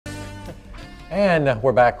And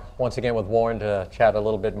we're back once again with Warren to chat a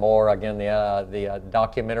little bit more. Again, the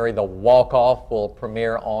documentary, The Walk-Off, will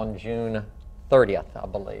premiere on June 30th, I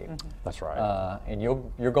believe. That's right. And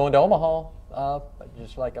you're going to Omaha,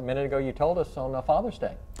 just like a minute ago you told us, on Father's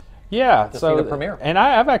Day. Yeah, to see the premiere. And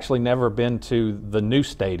I've actually never been to the new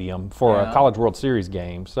stadium for a College World Series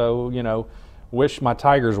game. So, you know, wish my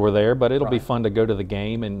Tigers were there, but it'll be fun to go to the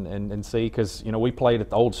game and see, because, you know, we played at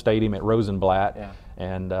the old stadium at Rosenblatt. Yeah.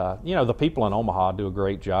 And, you know, the people in Omaha do a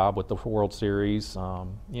great job with the World Series.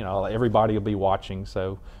 You know, everybody will be watching,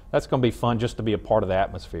 so that's going to be fun just to be a part of the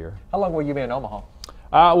atmosphere. How long will you be in Omaha?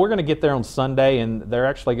 We're going to get there on Sunday, and they're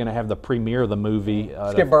actually going to have the premiere of the movie.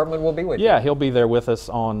 Skip Bertman will be with you. Yeah, he'll be there with us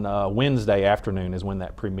on Wednesday afternoon is when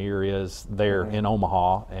that premiere is there in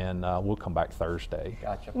Omaha, and we'll come back Thursday.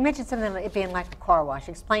 Gotcha. You mentioned something like it being like a car wash.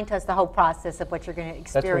 Explain to us the whole process of what you're going to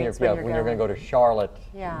experience when you're going to go to Charlotte.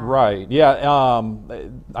 Yeah. Right. Yeah.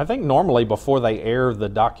 I think normally before they air the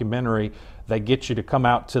documentary, they get you to come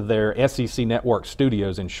out to their SEC Network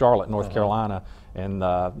studios in Charlotte, North Carolina. And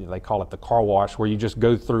they call it the car wash, where you just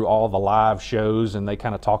go through all the live shows and they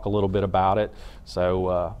kind of talk a little bit about it.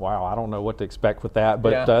 So, wow, I don't know what to expect with that,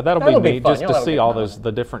 but that'll be neat just to see all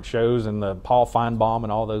the different shows and the Paul Feinbaum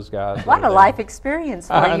and all those guys. What a life experience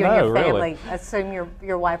for you and your family. Really. I assume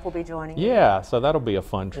your wife will be joining you. Yeah, so that'll be a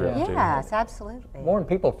fun trip too. Yes, absolutely. More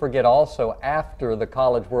people forget also, after the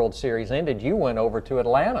College World Series ended, you went over to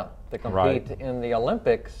Atlanta to compete in the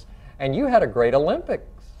Olympics, and you had a great Olympics.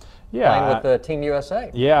 Yeah, playing with the Team USA.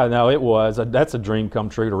 Yeah, no, it was. That's a dream come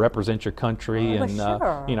true, to represent your country. Oh, and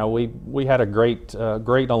sure. you know, we had a great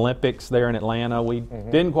Olympics there in Atlanta. We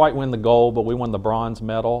didn't quite win the gold, but we won the bronze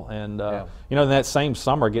medal. And you know, that same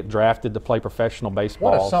summer, get drafted to play professional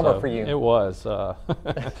baseball. What a summer for you! It was.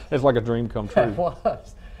 It's like a dream come true. It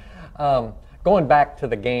was. Going back to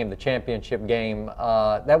the game, the championship game,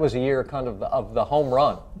 that was a year kind of the home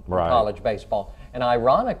run for college baseball. And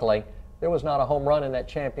ironically, there was not a home run in that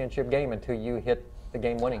championship game until you hit the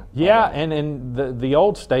game-winning. Yeah, and the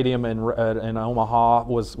old stadium in Omaha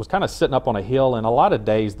was kind of sitting up on a hill, and a lot of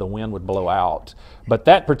days the wind would blow out. But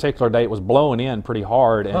that particular day, it was blowing in pretty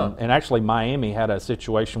hard, and actually Miami had a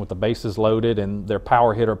situation with the bases loaded, and their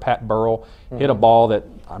power hitter, Pat Burrell, hit a ball that,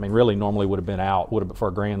 I mean, really normally would have been out, would have been for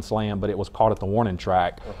a grand slam, but it was caught at the warning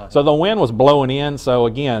track. So the wind was blowing in, so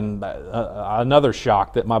again, another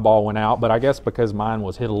shock that my ball went out, but I guess because mine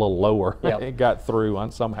was hit a little lower, it got through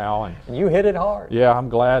somehow. And you hit it hard. Yeah, I'm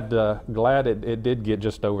glad it did get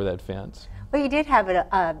just over that fence. Well, you did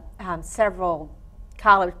have several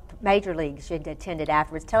college major leagues you attended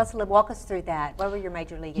afterwards. Tell us a little, walk us through that. What were your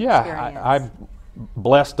major league experience? I'm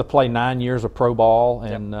blessed to play 9 years of pro ball,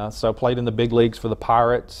 and so played in the big leagues for the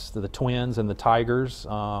Pirates, the Twins, and the Tigers.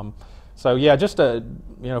 So yeah, just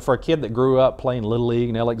for a kid that grew up playing Little League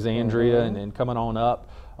in Alexandria and coming on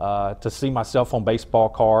up, to see myself on baseball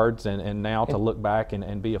cards and now to look back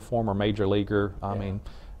and be a former major leaguer, I mean,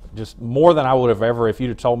 just more than I would have ever, if you'd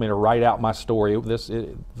have told me to write out my story.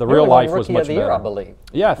 The real life was much better. Rookie of the Year, I believe.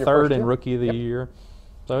 Yeah, third in Rookie of the Year.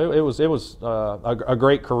 So it was a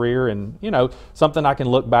great career, and something I can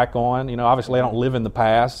look back on. Obviously I don't live in the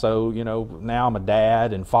past, so now I'm a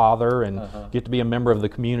dad and father and get to be a member of the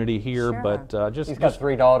community here. Sure. But he's got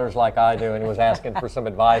 3 daughters like I do, and he was asking for some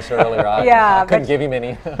advice earlier. I couldn't give him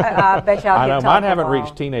any. I bet y'all I know mine haven't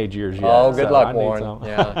reached teenage years yet. Oh, good luck, Warren.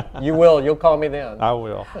 Yeah, you will. You'll call me then. I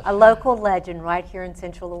will. A local legend right here in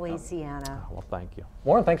Central Louisiana. Well, thank you.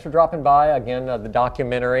 Warren, thanks for dropping by. Again, the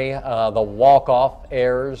documentary, The Walk-Off,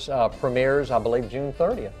 premieres, I believe, June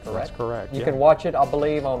 30th, correct? That's correct. You can watch it, I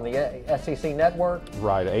believe, on the SEC Network.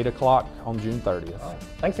 Right, 8 o'clock on June 30th. All right.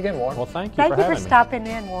 Thanks again, Warren. Well, thank you for having me. Thank you for stopping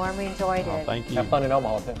in, Warren. We enjoyed it. Thank you. Have fun in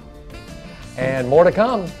Omaha, too. And more to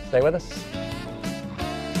come. Stay with us.